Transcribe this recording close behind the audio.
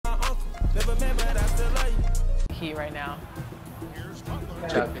Key right now.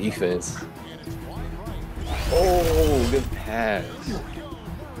 Good defense. Oh, good pass.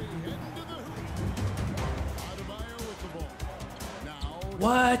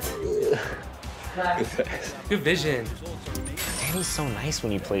 What? Good vision. Danny's so nice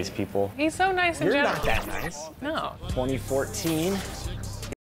when he plays people. He's so nice in You're general. not that nice. No. 2014.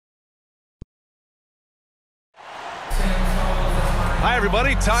 Hi,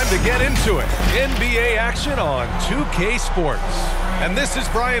 everybody. Time to get into it. NBA action on 2K Sports. And this is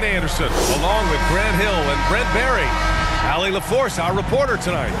Brian Anderson, along with Grant Hill and Brent Barry. Allie LaForce, our reporter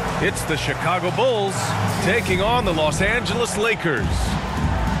tonight. It's the Chicago Bulls taking on the Los Angeles Lakers.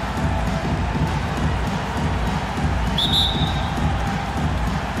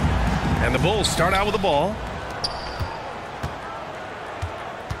 And the Bulls start out with the ball.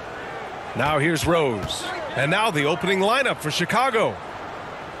 Now here's Rose. And now the opening lineup for Chicago.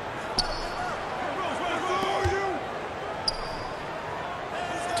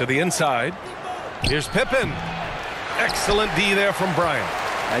 To the inside. Here's Pippen. Excellent D there from Bryant.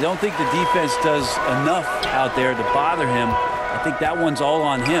 I don't think the defense does enough out there to bother him. I think that one's all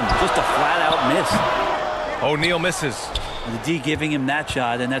on him. Just a flat-out miss. O'Neal misses. The D giving him that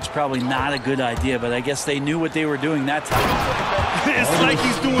shot, and that's probably not a good idea, but I guess they knew what they were doing that time. It's like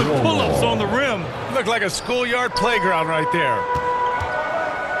he's doing pull-ups on the rim. Looked like a schoolyard playground right there.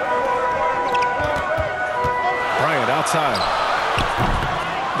 Bryant outside.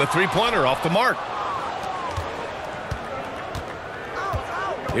 The three-pointer off the mark.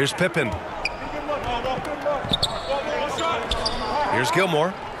 Here's Pippen. Here's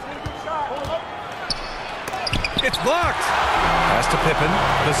Gilmore. It's blocked. Pass to Pippen.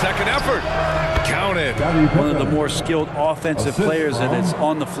 The second effort. Counted. One of the more skilled offensive players that is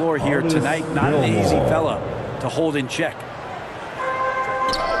on the floor here tonight. Not an easy fella to hold in check.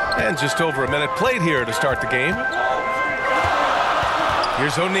 And just over a minute played here to start the game.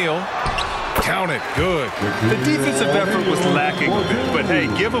 Here's O'Neal. Count it. Good. The defensive effort was lacking a bit, but hey,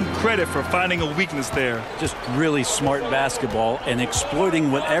 give him credit for finding a weakness there. Just really smart basketball and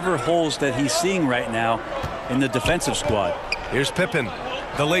exploiting whatever holes that he's seeing right now in the defensive squad. Here's Pippen.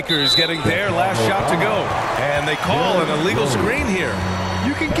 The Lakers getting their last shot to go. And they call an illegal screen here.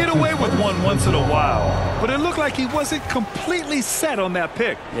 You can get away with one once in a while, but it looked like he wasn't completely set on that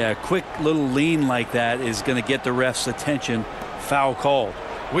pick. Yeah, a quick little lean like that is going to get the ref's attention. Foul called.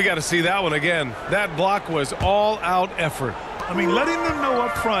 We got to see that one again. That block was all-out effort. I mean, letting them know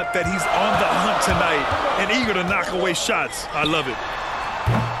up front that he's on the hunt tonight and eager to knock away shots. I love it.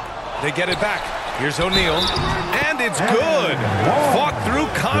 They get it back. Here's O'Neal. And it's good. Fought through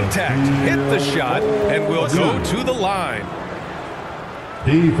contact. Hit the shot and will go to the line.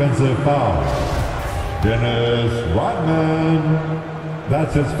 Defensive foul. Dennis Rodman.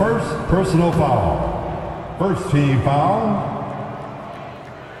 That's his first personal foul. First team foul.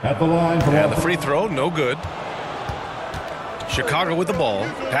 At the line for and the free throw, no good. Chicago with the ball.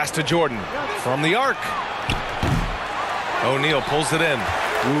 Pass to Jordan from the arc. O'Neal pulls it in.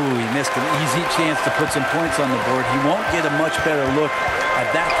 Ooh, he missed an easy chance to put some points on the board. He won't get a much better look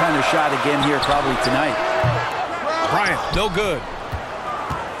at that kind of shot again here probably tonight. Bryant, no good.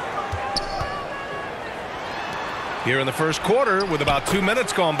 Here in the first quarter, with about 2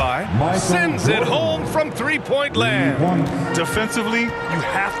 minutes gone by, sends it home from three-point land. Defensively, you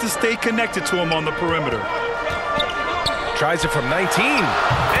have to stay connected to him on the perimeter. Tries it from 19,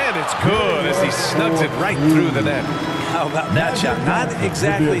 and it's good as he snugs it right through the net. How about that shot? Not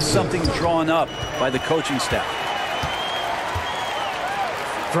exactly something drawn up by the coaching staff.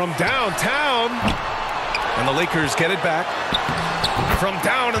 From downtown, and the Lakers get it back. From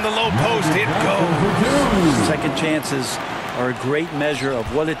down in the low post, it goes. Second chances are a great measure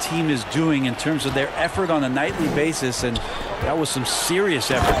of what a team is doing in terms of their effort on a nightly basis, and that was some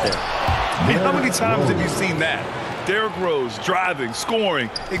serious effort there. I mean, how many times have you seen that? Derrick Rose driving, scoring,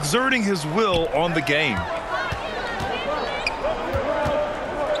 exerting his will on the game.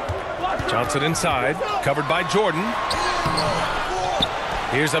 Johnson inside, covered by Jordan.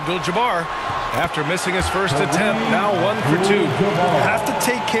 Here's Abdul-Jabbar. After missing his first attempt, now 1 for 2. You have to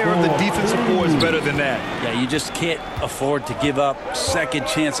take care of the defensive boards better than that. Yeah, you just can't afford to give up second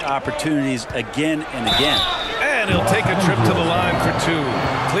chance opportunities again and again. And he'll take a trip to the line for 2.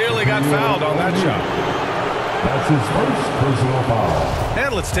 Clearly got fouled on that shot. That's his first personal foul.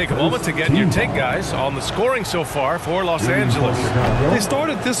 And let's take a moment to get your take, guys, on the scoring so far for Los Angeles. They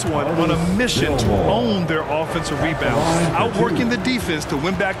started this one on a mission to own their offensive rebounds, outworking the defense to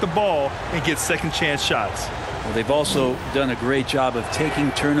win back the ball and get second chance shots. Well, they've also done a great job of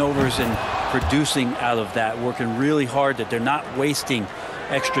taking turnovers and producing out of that, working really hard that they're not wasting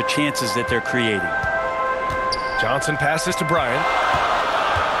extra chances that they're creating. Johnson passes to Bryant.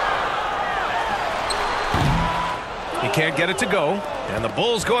 He can't get it to go, and the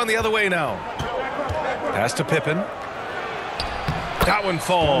Bulls go on the other way now. Pass to Pippen. That one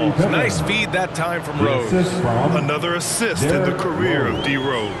falls. Nice feed that time from Rose. Another assist in the career of D.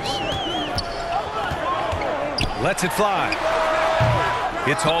 Rose. Lets it fly.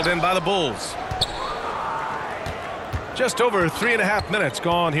 Gets hauled in by the Bulls. Just over 3.5 minutes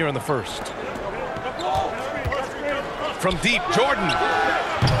gone here in the first. From deep, Jordan.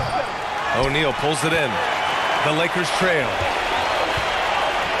 O'Neal pulls it in. The Lakers trail.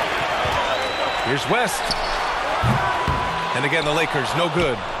 Here's West. And again, the Lakers, no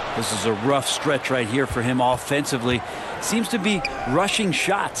good. This is a rough stretch right here for him offensively. Seems to be rushing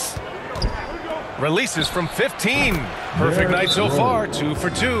shots. Releases from 15. Perfect night so far, 2 for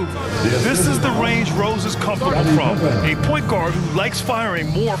 2. This is the range Rose is comfortable from. A point guard who likes firing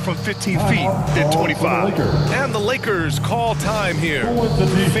more from 15 feet than 25. And the Lakers call time here.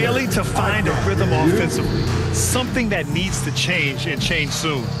 Failing to find a rhythm offensively. Something that needs to change and change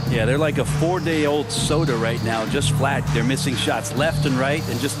soon. Yeah, they're like a 4-day-old soda right now, just flat. They're missing shots left and right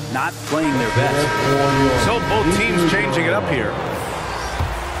and just not playing their best. So both teams changing it up here.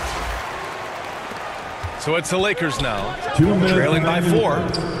 So it's the Lakers now, trailing by 4.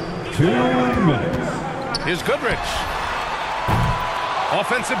 2 minutes. Here's Goodrich.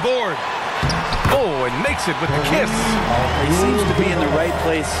 Offensive board. Oh, and makes it with the kiss. He seems to be in the right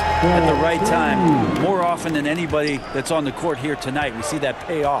place at the right time more often than anybody that's on the court here tonight. We see that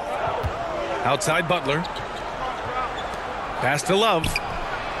pay off. Outside Butler. Pass to Love.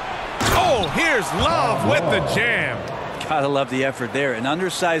 Oh, here's Love with the jam. Gotta love the effort there. An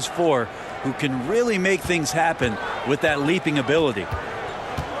undersized 4 who can really make things happen with that leaping ability.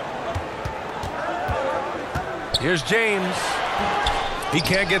 Here's James. He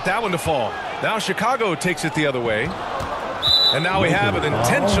can't get that one to fall. Now Chicago takes it the other way. And now we have an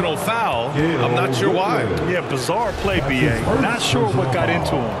intentional foul. I'm not sure why. Yeah, bizarre play, B.A. Not sure what got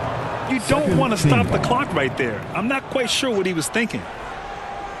into him. You don't want to stop the clock right there. I'm not quite sure what he was thinking.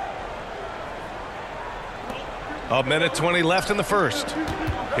 A minute 20 left in the first.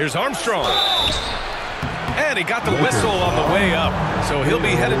 Here's Armstrong. And he got the whistle on the way up. So he'll be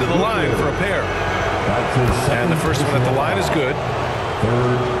headed to the line for a pair. And the first one at the line is good.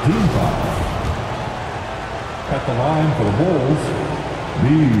 Third team foul. At the line for the Bulls,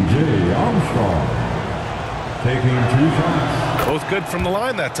 B.J. Armstrong. Taking 2 shots. Both good from the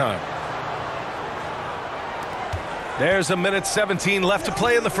line that time. There's a minute 17 left to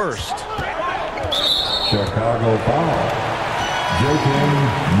play in the first. Chicago foul. Joakim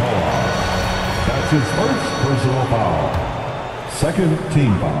Noah. That's his first personal foul. Second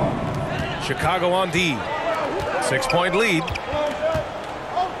team foul. Chicago on D. 6-point lead.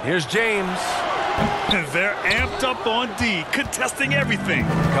 Here's James. They're amped up on D, contesting everything.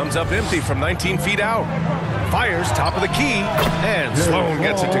 Comes up empty from 19 feet out. Fires top of the key. And Sloan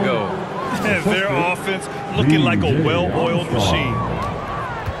gets it to go. And their offense looking like a well-oiled machine.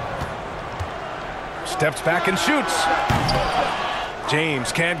 Steps back and shoots.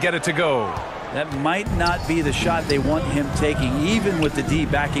 James can't get it to go. That might not be the shot they want him taking, even with the D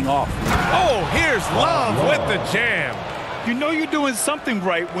backing off. Oh, here's Love with the jam. You know you're doing something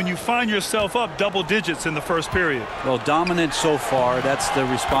right when you find yourself up double digits in the first period. Well, dominant so far. That's the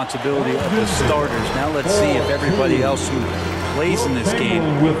responsibility of the starters. Now let's see if everybody else who plays in this game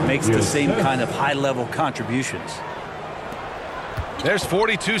makes the same kind of high-level contributions. There's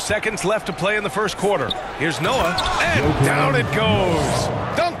 42 seconds left to play in the first quarter. Here's Noah, and down it goes.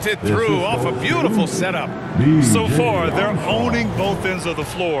 Dunked it through off a beautiful setup. So far, they're owning both ends of the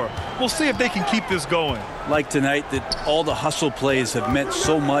floor. We'll see if they can keep this going. Like tonight, that all the hustle plays have meant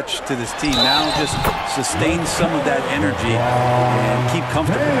so much to this team. Now just sustain some of that energy and keep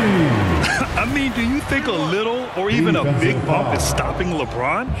comfortable. I mean, do you think a little or even a big bump is stopping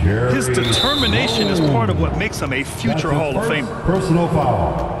LeBron? His determination is part of what makes him a future Hall of Famer. Personal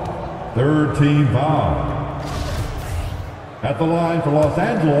foul. Third team foul. At the line for Los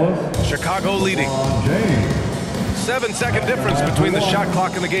Angeles, Chicago leading. James. 7-second difference between the shot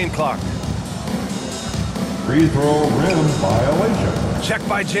clock and the game clock. Free throw rim violation. Check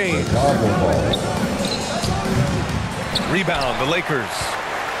by James. Chicago ball. Rebound, the Lakers.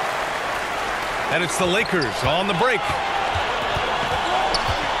 And it's the Lakers on the break.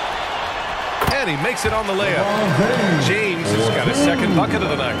 And he makes it on the layup. James has got his second bucket of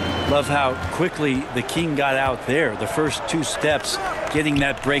the night. Love how quickly the King got out there. The first 2 steps getting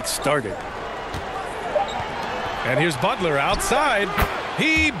that break started. And here's Butler outside.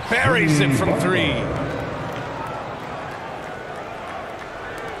 He buries it from 3.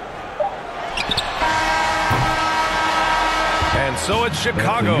 so it's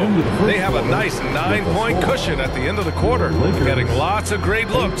Chicago. They have a nice 9-point cushion at the end of the quarter. Getting lots of great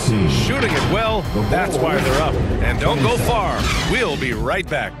looks, shooting it well. That's why they're up. And don't go far. We'll be right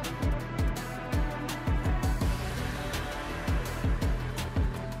back.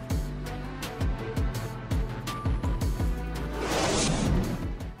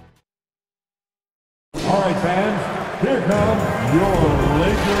 All right, fans, here come your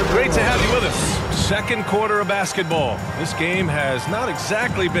Lakers. Great to have you with us. Second quarter of basketball. This game has not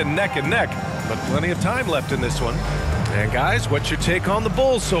exactly been neck and neck, but plenty of time left in this one. And guys, what's your take on the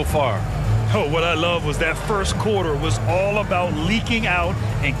Bulls so far? Oh, what I love was that first quarter was all about leaking out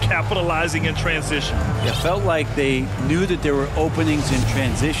and capitalizing in transition. It felt like they knew that there were openings in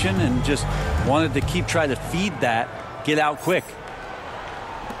transition and just wanted to keep trying to feed that, get out quick.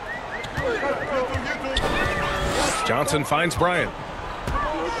 Johnson finds Bryant.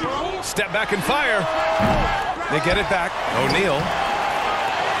 Step back and fire. They get it back. O'Neal.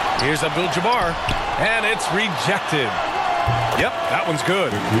 Here's Abdul-Jabbar. And it's rejected. Yep, that one's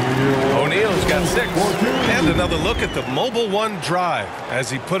good. O'Neal's got 6. And another look at the Mobile 1 drive as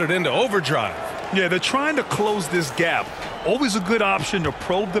he put it into overdrive. Yeah, they're trying to close this gap. Always a good option to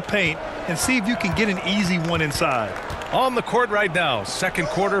probe the paint and see if you can get an easy one inside. On the court right now, second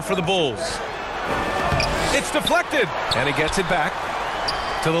quarter for the Bulls. It's deflected, and he gets it back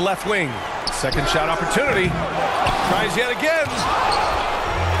to the left wing. Second shot opportunity. Tries yet again.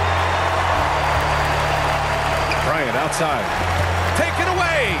 Bryant outside. Take it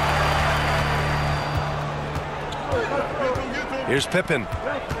away. Here's Pippen.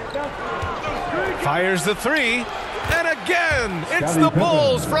 Fires the 3. And again, it's the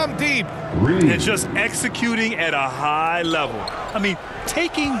Bulls from deep. And just executing at a high level. I mean,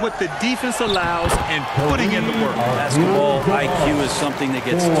 taking what the defense allows and putting in the work. Basketball IQ is something that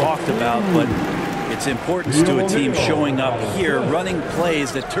gets talked about, but its importance to a team showing up here, running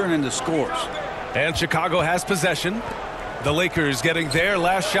plays that turn into scores. And Chicago has possession. The Lakers getting their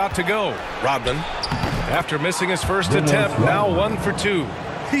last shot to go. Rodman, after missing his first attempt, now 1 for 2.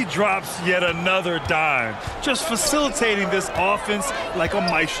 He drops yet another dime, just facilitating this offense like a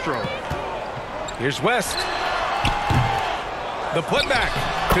maestro. Here's West. The putback.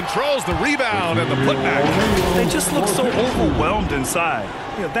 Controls the rebound and the putback. They just look so overwhelmed inside.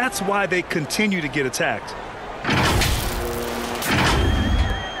 You know, that's why they continue to get attacked.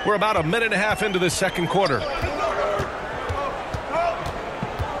 We're about a minute and a half into the second quarter.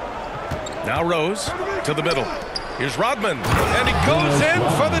 Now Rose to the middle. Here's Rodman, and he goes in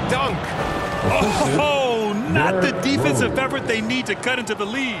for the dunk. Oh, not the defensive effort they need to cut into the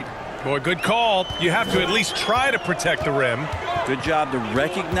lead. Boy, good call. You have to at least try to protect the rim. Good job to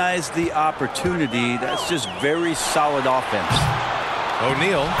recognize the opportunity. That's just very solid offense.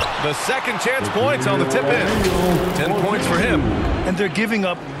 O'Neal, the second chance points on the tip in. 10 points for him. And they're giving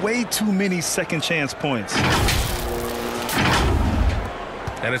up way too many second chance points.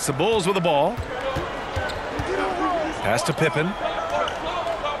 And it's the Bulls with the ball. Pass to Pippen.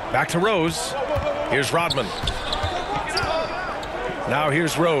 Back to Rose. Here's Rodman. Now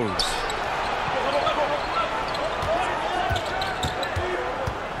here's Rose.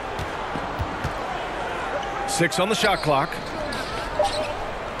 Six on the shot clock.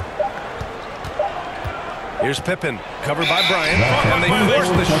 Here's Pippen, covered by Bryant, and they force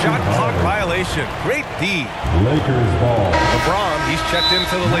the shot clock violation. Great D. Lakers ball. LeBron, he's checked in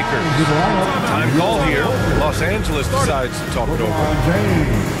for the Lakers. Time called here. Los Angeles decides to talk it over.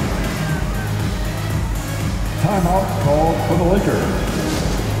 Timeout called for the Lakers.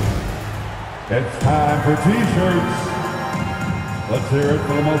 It's time for T-shirts. Let's hear it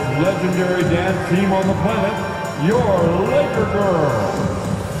for the most legendary dance team on the planet, your Laker Girls.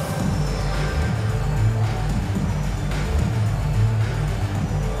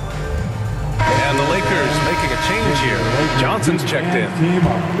 And the Lakers making a change here. Johnson's checked in. Team,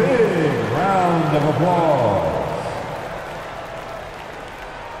 a big round of applause.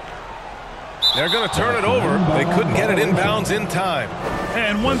 They're going to turn it over. They couldn't get it inbounds in time.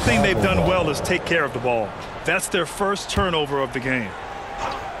 And one thing they've done well is take care of the ball. That's their first turnover of the game.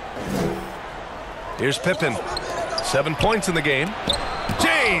 Here's Pippen. 7 points in the game.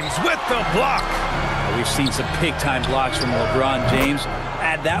 James with the block. We've seen some big-time blocks from LeBron James.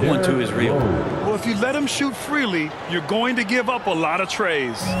 Add that one to his reel. Well, if you let him shoot freely, you're going to give up a lot of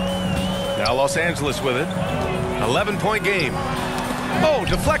trays. Now Los Angeles with it. 11-point game. Oh,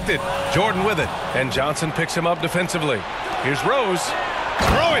 deflected. Jordan with it. And Johnson picks him up defensively. Here's Rose.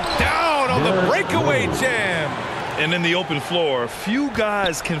 Throw it down on the breakaway jam. And in the open floor, few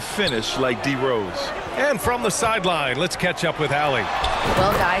guys can finish like D. Rose. And from the sideline, let's catch up with Allie.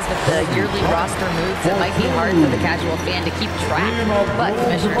 Well, guys, with the yearly roster moves, it might be hard for the casual fan to keep track. But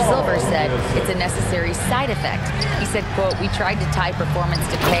Commissioner Silver said it's a necessary side effect. He said, quote, "We tried to tie performance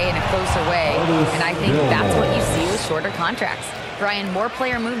decay in a closer way, and I think that's what you see with shorter contracts." Brian, more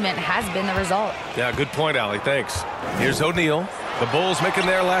player movement has been the result. Yeah, good point, Allie. Thanks. Here's O'Neal. The Bulls making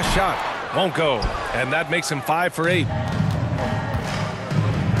their last shot. Won't go. And that makes him 5 for 8.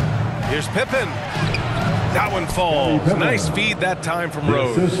 Here's Pippen. That one falls. Nice feed that time from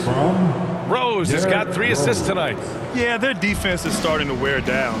Rose. Rose has got 3 assists tonight. Yeah, their defense is starting to wear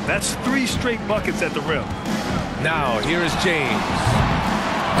down. That's 3 straight buckets at the rim. Now, here is James.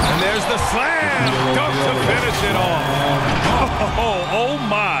 And there's the slam. Dunk to finish it off. Oh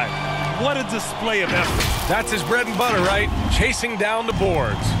my. What a display of effort. That's his bread and butter, right? Chasing down the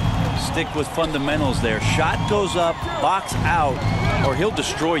boards. Stick with fundamentals there. Shot goes up, box out, or he'll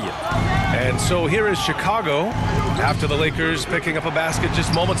destroy you. And so here is Chicago after the Lakers picking up a basket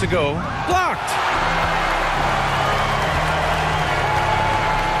just moments ago. Blocked.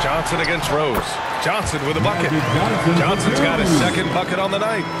 Johnson against Rose. Johnson with a bucket. Johnson's got his second bucket on the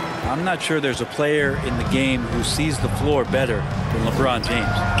night. I'm not sure there's a player in the game who sees the floor better than LeBron James.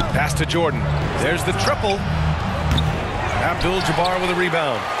 Pass to Jordan. There's the triple. Abdul-Jabbar with a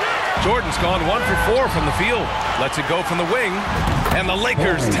rebound. Jordan's gone 1 for 4 from the field. Lets it go from the wing. And the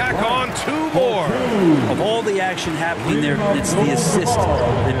Lakers tack on 2 more. Of all the action happening there, it's the assist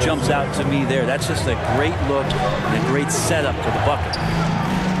that jumps out to me there. That's just a great look and a great setup to the bucket.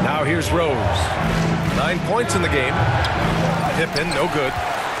 Now here's Rose. 9 points in the game. Pippen, no good.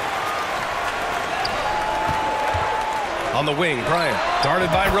 On the wing, Bryant. Guarded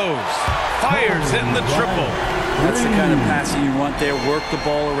by Rose. Fires in the triple. That's the kind of passing you want there. Work the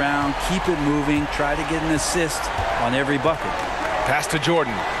ball around, keep it moving, try to get an assist on every bucket. Pass to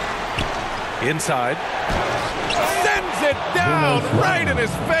Jordan. Inside. Sends it down right in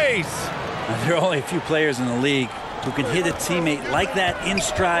his face. There are only a few players in the league who can hit a teammate like that in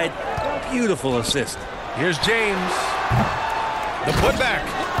stride. Beautiful assist. Here's James. The putback.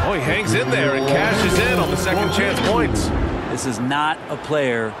 Oh, he hangs in there and cashes in on the second chance points. This is not a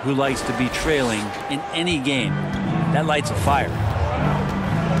player who likes to be trailing in any game. That lights a fire.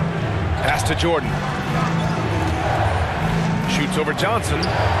 Pass to Jordan. Shoots over Johnson.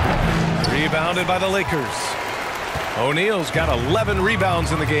 Rebounded by the Lakers. O'Neal's got 11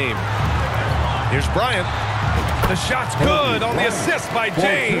 rebounds in the game. Here's Bryant. The shot's good on the assist by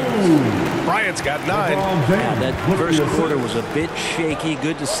James. Bryant's got 9. Yeah, that first quarter was a bit shaky.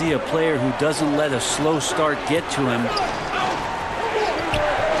 Good to see a player who doesn't let a slow start get to him.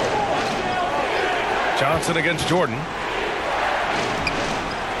 Johnson against Jordan.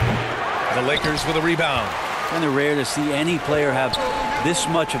 The Lakers with a rebound. Kind of rare to see any player have this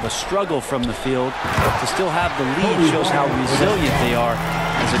much of a struggle from the field. To still have the lead shows how resilient they are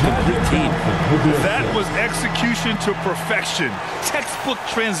as a complete team. That was execution to perfection. Textbook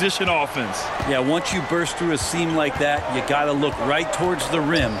transition offense. Yeah, once you burst through a seam like that, you got to look right towards the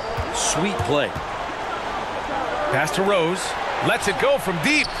rim. Sweet play. Pass to Rose. Lets it go from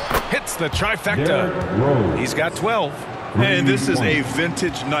deep. Hits the trifecta. He's got 12. And this is a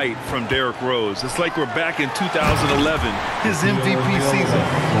vintage night from Derrick Rose. It's like we're back in 2011, his MVP season.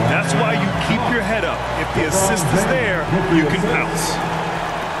 That's why you keep your head up. If the assist is there, you can bounce.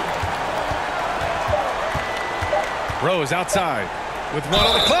 Rose outside with 1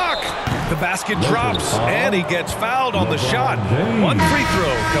 on the clock. The basket drops, and he gets fouled on the shot. 1 free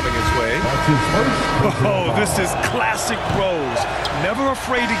throw coming his way. Oh, this is classic Rose. Never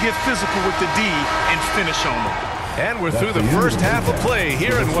afraid to get physical with the D and finish on them. And we're through the first half of play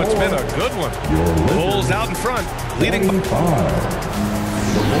here in what's been a good one. Bulls out in front, leading. The Bulls,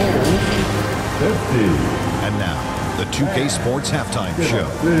 50. And now, the 2K Sports Halftime Show.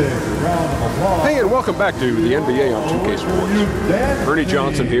 Hey, and welcome back to the NBA on 2K Sports. Ernie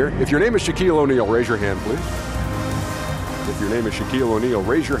Johnson here. If your name is Shaquille O'Neal, raise your hand, please. If your name is Shaquille O'Neal,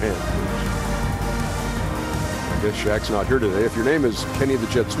 raise your hand, please. I guess Shaq's not here today. If your name is Kenny the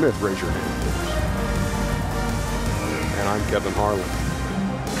Jet Smith, raise your hand, please. And I'm Kevin Harlan.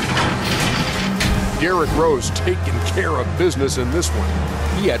 Derrick Rose taking care of business in this one.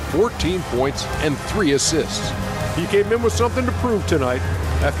 He had 14 points and 3 assists. He came in with something to prove tonight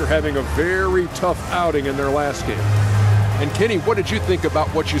after having a very tough outing in their last game. And Kenny, what did you think about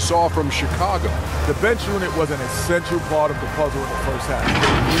what you saw from Chicago? The bench unit was an essential part of the puzzle in the first half.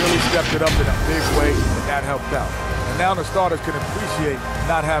 They really stepped it up in a big way, and that helped out. And now the starters can appreciate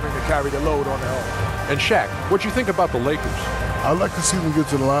not having to carry the load on their own. And Shaq, what'd you think about the Lakers? I'd like to see them get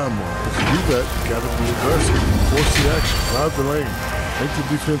to the line more. To do that, you got to be aggressive, force the action, drive the lane, make the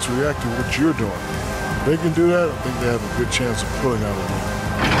defense react to what you're doing. If they can do that, I think they have a good chance of pulling out a win.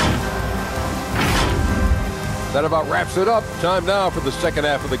 That about wraps it up. Time now for the second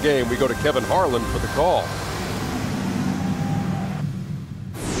half of the game. We go to Kevin Harlan for the call.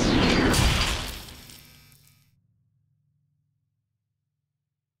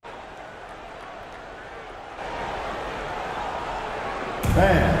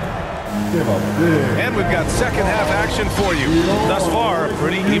 And we've got second half action for you. Thus far, a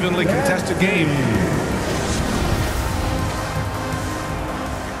pretty evenly contested game.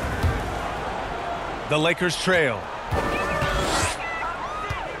 The Lakers trail.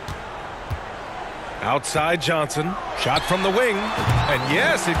 Outside Johnson. Shot from the wing. And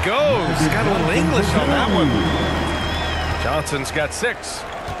yes, it goes. Got a little English on that one. Johnson's got 6.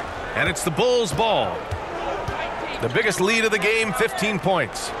 And it's the Bulls' ball. The biggest lead of the game, 15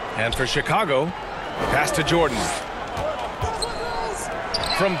 points. And for Chicago, pass to Jordan.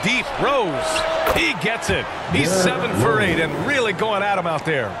 From deep, Rose. He gets it. He's 7 for 8 and really going at him out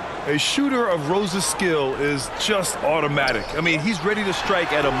there. A shooter of Rose's skill is just automatic. I mean, he's ready to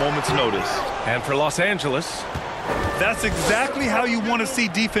strike at a moment's notice. And for Los Angeles, that's exactly how you want to see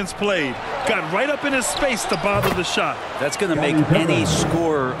defense played. Got right up in his space to bother the shot. That's going to make any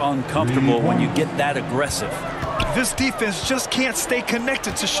scorer uncomfortable when you get that aggressive. This defense just can't stay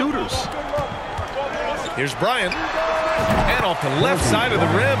connected to shooters. Here's Bryant. And off the left side of the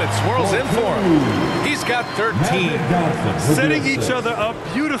rim, it swirls in for him. He's got 13. Setting each other up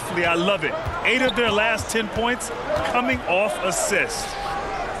beautifully. I love it. 8 of their last 10 points coming off assists.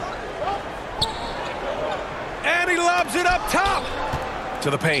 And he lobs it up top to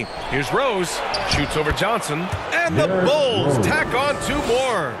the paint. Here's Rose. Shoots over Johnson. And the Bulls tack on 2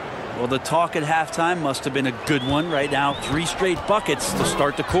 more. Well, the talk at halftime must have been a good one. Right now, 3 straight buckets to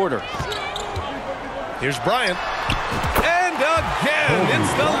start the quarter. Here's Bryant. And again,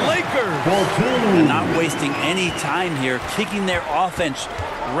 it's the Lakers. And not wasting any time here, kicking their offense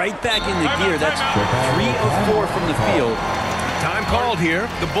right back into gear. That's 3 of 4 from the field. Time called here.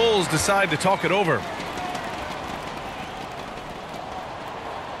 The Bulls decide to talk it over.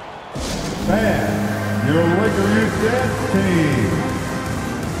 And your Laker Youth Dance team.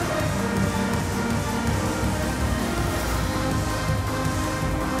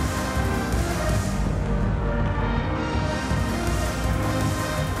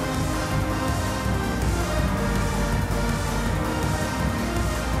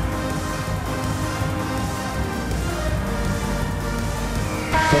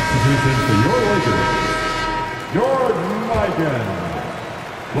 Substitution for your Lakers, Jordan Mikan,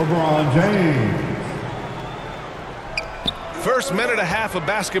 LeBron James. First minute and a half of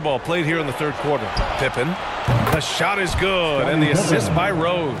basketball played here in the third quarter. Pippen, the shot is good, and the assist by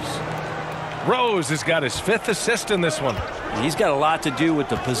Rose. Rose has got his 5th assist in this one. He's got a lot to do with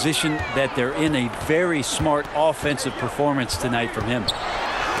the position that they're in. A very smart offensive performance tonight from him.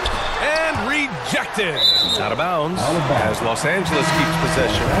 Rejected. Out of bounds as Los Angeles keeps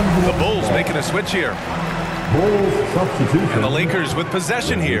possession. The Bulls making a switch here. And the Lakers with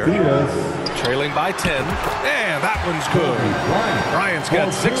possession here. Trailing by 10. And that one's good. Bryant's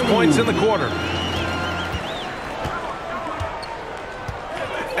got 6 points in the quarter.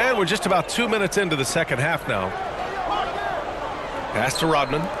 And we're just about 2 minutes into the second half now. Pass to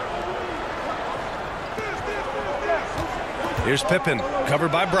Rodman. Here's Pippen,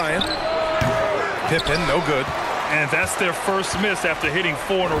 covered by Bryant. Pippen, no good. And that's their first miss after hitting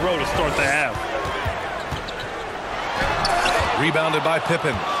 4 in a row to start the half. Rebounded by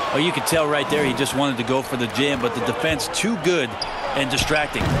Pippen. Oh, you could tell right there he just wanted to go for the jam, but the defense too good and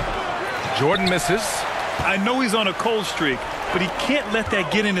distracting. Jordan misses. I know he's on a cold streak, but he can't let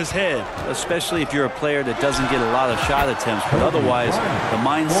that get in his head. Especially if you're a player that doesn't get a lot of shot attempts. But otherwise, the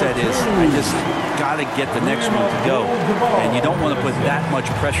mindset is, I just got to get the next one to go. And you don't want to put that much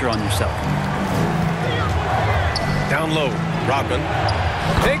pressure on yourself. Down low, Rodman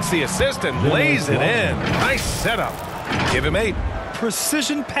takes the assist and lays it in. Nice setup. Give him 8.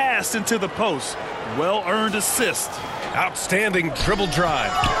 Precision pass into the post. Well-earned assist. Outstanding dribble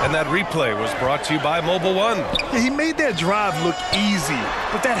drive. And that replay was brought to you by Mobile One. Yeah, he made that drive look easy,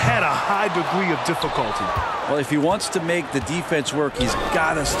 but that had a high degree of difficulty. Well, if he wants to make the defense work, he's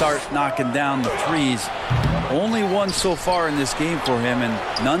got to start knocking down the threes. Only 1 so far in this game for him,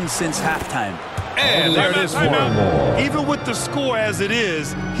 and none since halftime. And there it is for him. Even with the score as it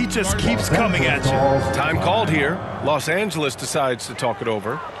is, he just keeps coming at you. Time called here. Los Angeles decides to talk it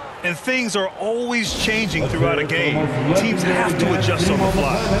over. And things are always changing throughout a game. Teams have to adjust on the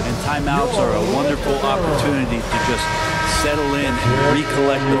fly. And timeouts are a wonderful opportunity to just settle in and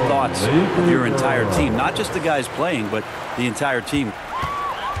recollect the thoughts of your entire team. Not just the guys playing, but the entire team.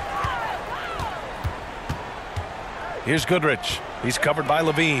 Here's Goodrich. He's covered by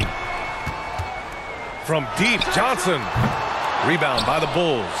Levine. From deep, Johnson. Rebound by the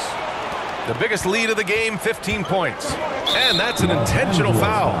Bulls. The biggest lead of the game, 15 points. And that's an intentional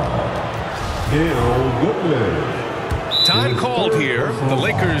foul. Time called here. The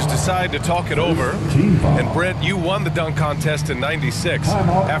Lakers decide to talk it over. And Brent, you won the dunk contest in '96.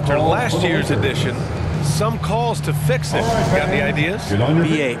 After last year's edition, some calls to fix it. Got any ideas?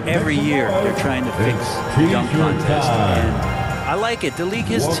 BA, every year they're trying to fix the dunk contest. And I like it. The league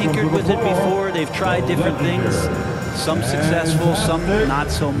has tinkered with it before. They've tried different things. Some successful, some not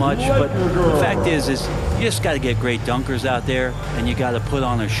so much. But the fact is you just got to get great dunkers out there, and you got to put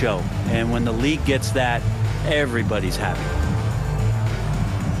on a show. And when the league gets that, everybody's happy.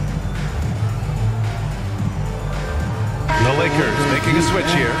 The Lakers making a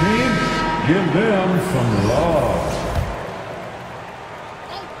switch here. Give them some love.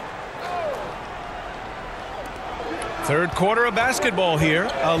 Third quarter of basketball here.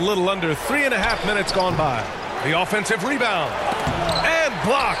 A little under 3.5 minutes gone by. The offensive rebound. And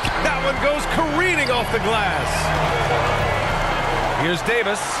blocked. That one goes careening off the glass. Here's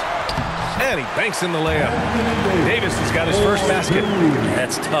Davis. And he banks in the layup. Davis has got his first basket.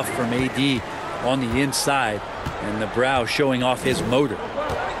 That's tough from AD on the inside. And the brow showing off his motor.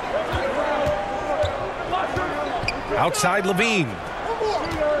 Outside Levine.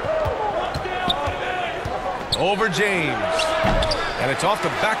 Over James. And it's off the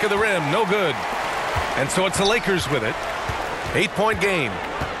back of the rim. No good. And so it's the Lakers with it. 8-point game.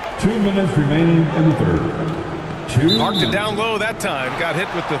 2 minutes remaining in the third. Marked it down low that time. Got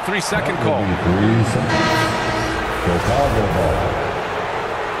hit with the 3-second call. 3 seconds. Chicago ball.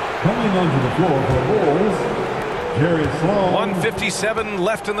 Coming onto the floor for the Bulls, Jerry Sloan. 1:57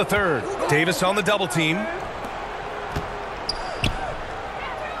 left in the third. Davis on the double team.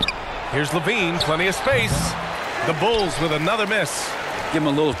 Here's Levine. Plenty of space. The Bulls with another miss. Give him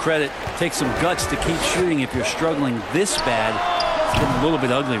a little credit. Take some guts to keep shooting if you're struggling this bad. It's getting a little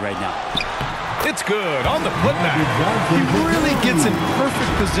bit ugly right now. It's good on the putback. He really gets in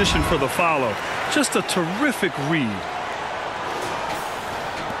perfect position for the follow. Just a terrific read.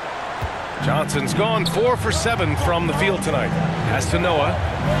 Johnson's gone 4 for 7 from the field tonight. Pass to Noah.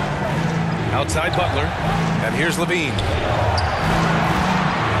 Outside Butler. And here's Levine.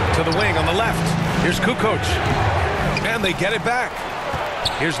 To the wing on the left. Here's Kukoc. And they get it back.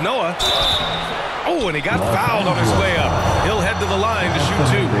 Here's Noah. Oh, and he got fouled on his way up. He'll head to the line to shoot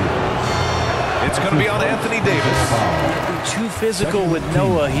 2. It's going to be on Anthony Davis. Too physical with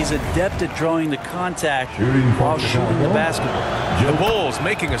Noah. He's adept at drawing the contact while shooting the basketball. The Bulls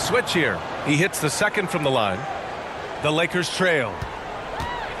making a switch here. He hits the second from the line. The Lakers trail.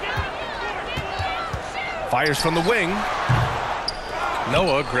 Fires from the wing.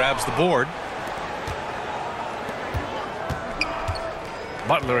 Noah grabs the board.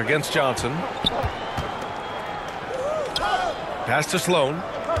 Butler against Johnson. Pass to Sloan.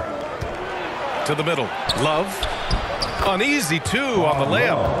 To the middle. Love. An easy 2 on the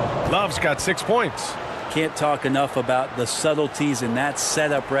layup. Love's got 6 points. Can't talk enough about the subtleties in that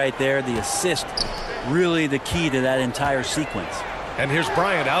setup right there. The assist, really the key to that entire sequence. And here's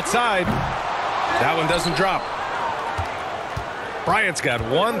Bryant outside. That one doesn't drop. Bryant's got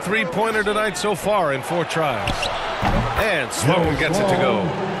 1 3-pointer tonight so far in 4 tries. And Sloan gets it to go.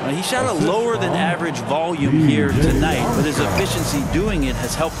 He shot a lower than average volume here tonight, but his efficiency doing it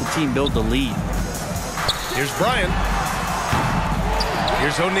has helped the team build the lead. Here's Bryant.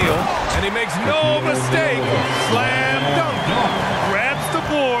 Here's O'Neal, and he makes no mistake. Slam dunk. Grabs the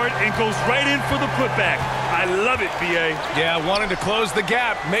board and goes right in for the putback. I love it, B.A. Yeah, wanting to close the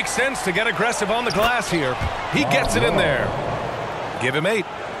gap. Makes sense to get aggressive on the glass here. He gets it in there. Give him 8.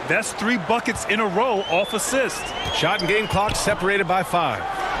 That's 3 buckets in a row off assist. Shot and game clock separated by 5.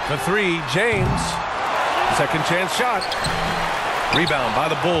 The 3, James. Second chance shot. Rebound by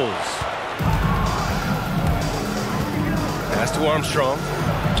the Bulls. Pass to Armstrong.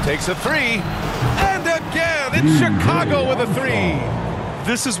 Takes a 3. And again, it's Chicago with a 3.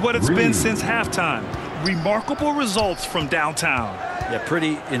 This is what it's been since halftime. Remarkable results from downtown. Yeah,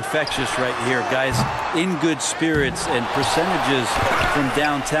 pretty infectious right here. Guys in good spirits and percentages from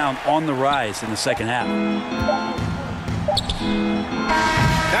downtown on the rise in the second half.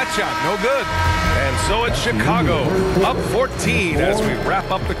 That shot, no good. And so it's Chicago, up 14 as we wrap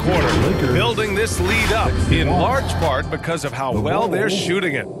up the quarter. Building this lead up in large part because of how well they're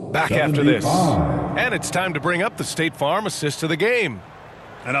shooting it. Back after this. And it's time to bring up the State Farm assist of the game.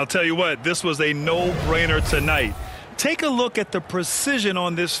 And I'll tell you what, this was a no-brainer tonight. Take a look at the precision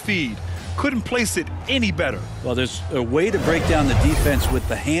on this feed. Couldn't place it any better. Well, there's a way to break down the defense with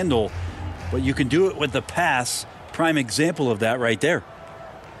the handle, but you can do it with the pass. prime example of that right there.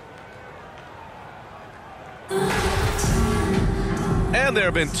 And there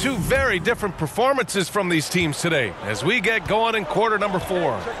have been two very different performances from these teams today as we get going in quarter number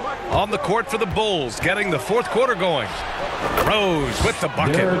 4. On the court for the Bulls, getting the fourth quarter going. Rose with the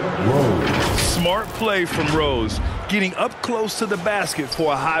bucket. Smart play from Rose, getting up close to the basket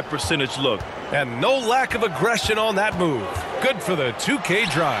for a high percentage look. And no lack of aggression on that move. Good for the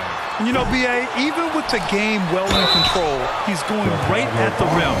 2K drive. And you know, B.A., even with the game well in control, he's going right at the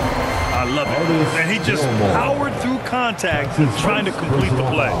rim. I love it. And he just powered through contact trying to complete the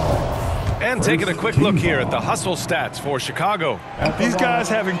play. And taking a quick look here at the hustle stats for Chicago. These guys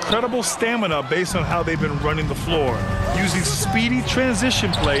have incredible stamina based on how they've been running the floor, using speedy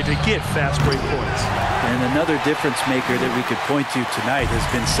transition play to get fast break points. And another difference maker that we could point to tonight has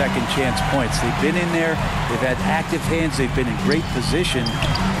been second chance points. They've been in there, they've had active hands, they've been in great position,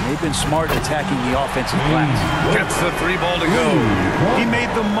 and they've been smart attacking the offensive glass. Gets the 3 ball to go. He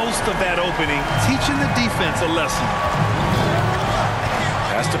made the most of that opening, teaching the defense a lesson.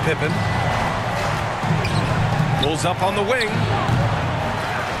 Pass to Pippen. Pulls up on the wing.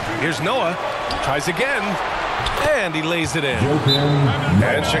 Here's Noah. Tries again. And he lays it in.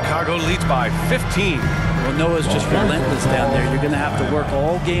 And Chicago leads by 15. Well, Noah's just relentless down there. You're going to have to work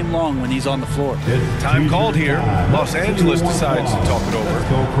all game long when he's on the floor. Time called here. Los Angeles decides to talk it over. Let's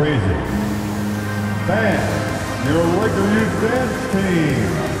go crazy. Fans, your Laker Youth Dance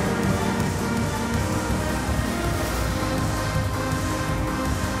Team.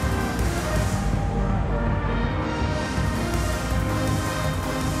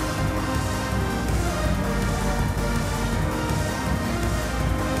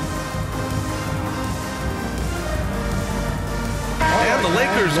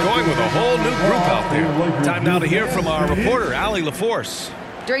 Going with a whole new group out there. Time now to hear from our reporter, Allie LaForce.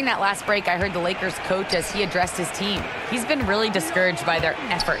 During that last break, I heard the Lakers coach as he addressed his team. He's been really discouraged by their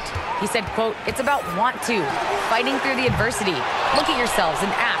effort. He said, quote, "It's about want to, fighting through the adversity. Look at yourselves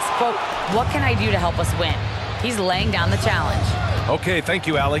and ask, quote, what can I do to help us win?" He's laying down the challenge. Okay, thank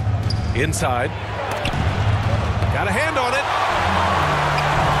you, Allie. Inside. Got a hand on it.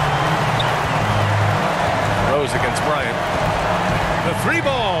 Rose against Bryant. The 3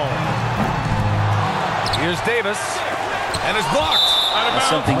 ball. Here's Davis. And it's blocked. That's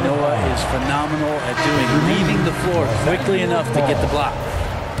something Noah is phenomenal at doing, leaving the floor quickly enough to get the block.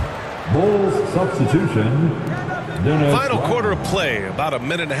 Bulls substitution. Final quarter of play, about a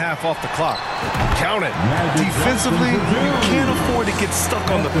minute and a half off the clock. Count it. Defensively, you can't afford to get stuck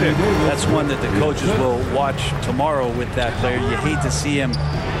on the pick. That's one that the coaches will watch tomorrow with that player. You hate to see him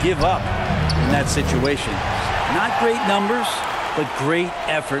give up in that situation. Not great numbers, but great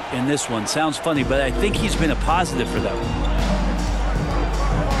effort in this one. Sounds funny, but I think he's been a positive for them.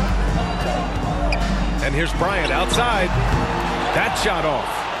 And here's Bryant outside. That shot off.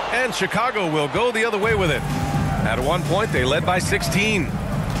 And Chicago will go the other way with it. At one point, they led by 16.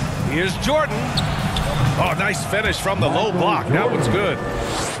 Here's Jordan. Oh, nice finish from the low block. That one's good.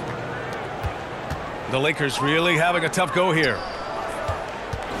 The Lakers really having a tough go here.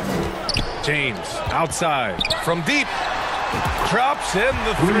 James outside from deep. Drops in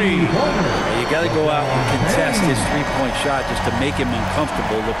the 3. You got to go out and contest his three-point shot just to make him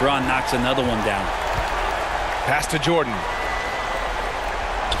uncomfortable. LeBron knocks another one down. Pass to Jordan.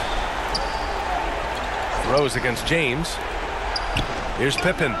 Throws against James. Here's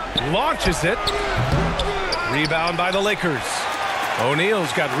Pippen. Launches it. Rebound by the Lakers.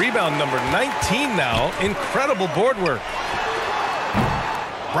 O'Neal's got rebound number 19 now. Incredible board work.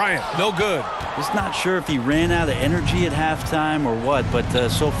 Bryant, no good. Just not sure if he ran out of energy at halftime or what, but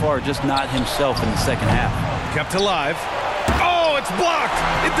so far just not himself in the second half. Kept alive. Oh, it's blocked.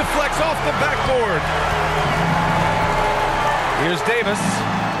 It deflects off the backboard. Here's Davis.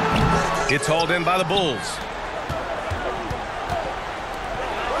 It's hauled in by the Bulls.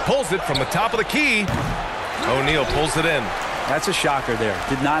 Pulls it from the top of the key. O'Neal pulls it in. That's a shocker there.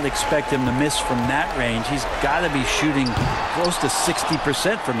 Did not expect him to miss from that range. He's got to be shooting close to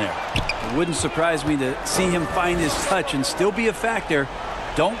 60% from there. It wouldn't surprise me to see him find his touch and still be a factor.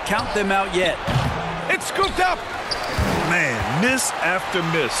 Don't count them out yet. It's scooped up. Man, miss after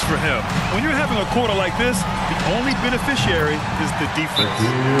miss for him. When you're having a quarter like this, the only beneficiary is the defense.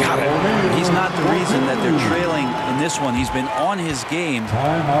 Got it. He's not the reason that they're trailing in this one. He's been on his game.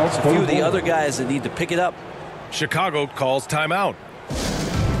 It's a few of the other guys that need to pick it up. Chicago calls timeout.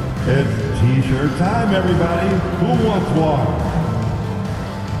 It's T-shirt time, everybody. Who wants one?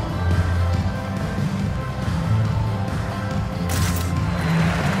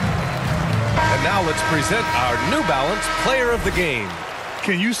 And now let's present our New Balance Player of the Game.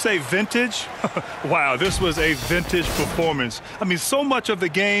 Can you say vintage? Wow, this was a vintage performance. I mean, so much of the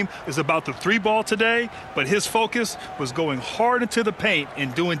game is about the 3-ball today, but his focus was going hard into the paint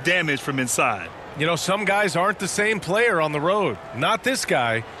and doing damage from inside. You know, some guys aren't the same player on the road. Not this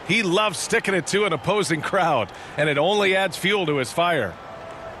guy. He loves sticking it to an opposing crowd, and it only adds fuel to his fire.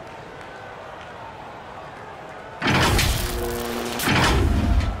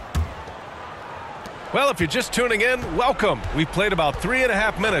 Well, if you're just tuning in, welcome. We played about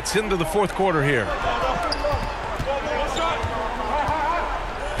 3.5 minutes into the fourth quarter here.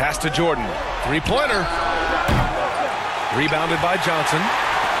 Pass to Jordan. Three-pointer. Rebounded by Johnson.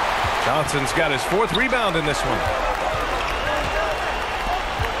 Johnson's got his 4th rebound in this one.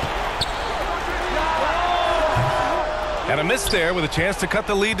 And a miss there with a chance to cut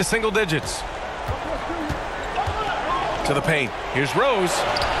the lead to single digits. To the paint. Here's Rose.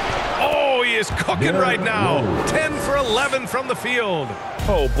 Oh, he is cooking right now. 10 for 11 from the field.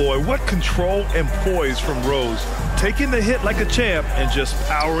 Oh, boy, what control and poise from Rose. Taking the hit like a champ and just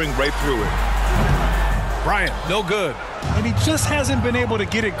powering right through it. Bryant, no good. And he just hasn't been able to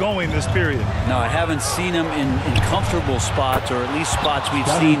get it going this period. No, I haven't seen him in comfortable spots, or at least spots we've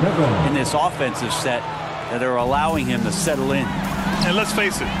seen in this offensive set that are allowing him to settle in. And let's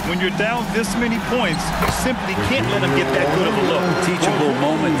face it, when you're down this many points, you simply can't let him get that good of a look. Teachable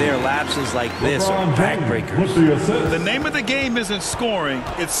moment there. Lapses like this are backbreakers. The name of the game isn't scoring,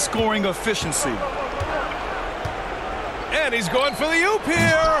 it's scoring efficiency. And he's going for the oop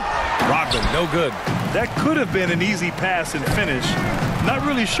here. Rodman, no good. That could have been an easy pass and finish. Not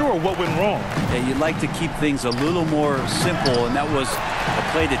really sure what went wrong. Yeah, you'd like to keep things a little more simple, and that was a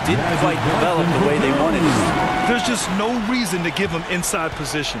play that didn't quite develop the way they wanted it. There's just no reason to give him inside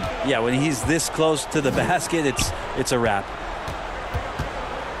position. Yeah, when he's this close to the basket, it's a wrap.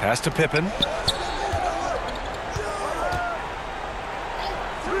 Pass to Pippen.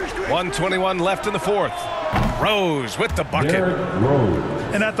 1:21 left in the fourth. Rose with the bucket.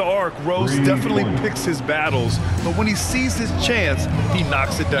 And at the arc, Rose definitely picks his battles, but when he sees his chance, he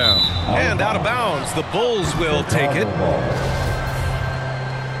knocks it down. And out of bounds, the Bulls will take it.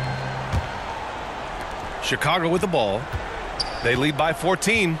 Chicago with the ball. They lead by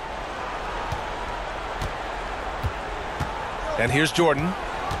 14. And here's Jordan.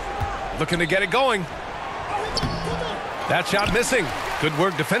 Looking to get it going. That shot missing. Good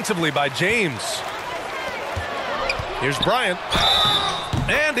work defensively by James. Here's Bryant.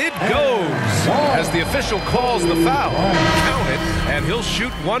 And it goes as the official calls the foul. Count it, and he'll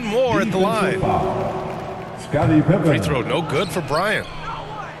shoot one more at the line. Free throw no good for Bryant.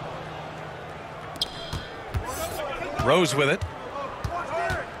 Rose with it.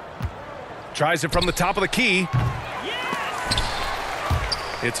 Tries it from the top of the key.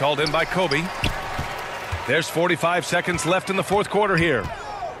 It's hauled in by Kobe. There's 45 seconds left in the fourth quarter here.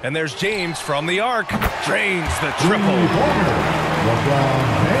 And there's James from the arc. Drains the triple.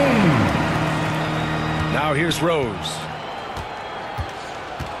 Now here's Rose.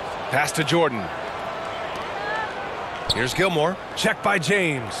 Pass to Jordan. Here's Gilmore. Check by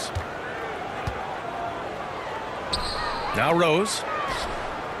James. Now Rose.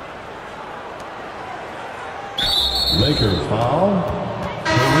 Lakers foul.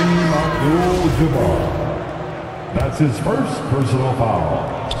 Kareem Abdul-Jabbar. That's his first personal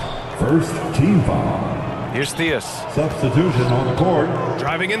foul. First team foul. Here's Theus. Substitution on the court.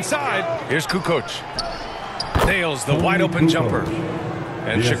 Driving inside. Here's Kukoc. Nails the wide open jumper.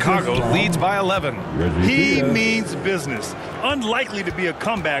 And Chicago leads by 11. He means business. Unlikely to be a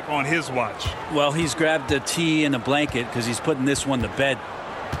comeback on his watch. Well, he's grabbed a tee and a blanket because he's putting this one to bed.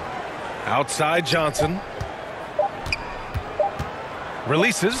 Outside Johnson.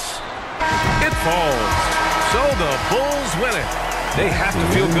 Releases. It falls. So the Bulls win it. They have to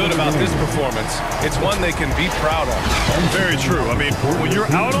feel good about this performance. It's one they can be proud of. Very true. I mean, when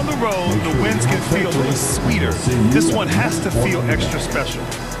you're out on the road, the wins can feel a little sweeter. This one has to feel extra special.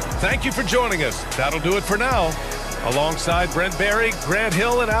 Thank you for joining us. That'll do it for now. Alongside Brent Barry, Grant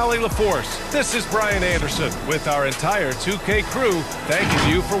Hill, and Allie LaForce, this is Brian Anderson with our entire 2K crew.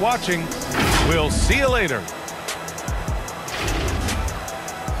 Thanking you for watching. We'll see you later.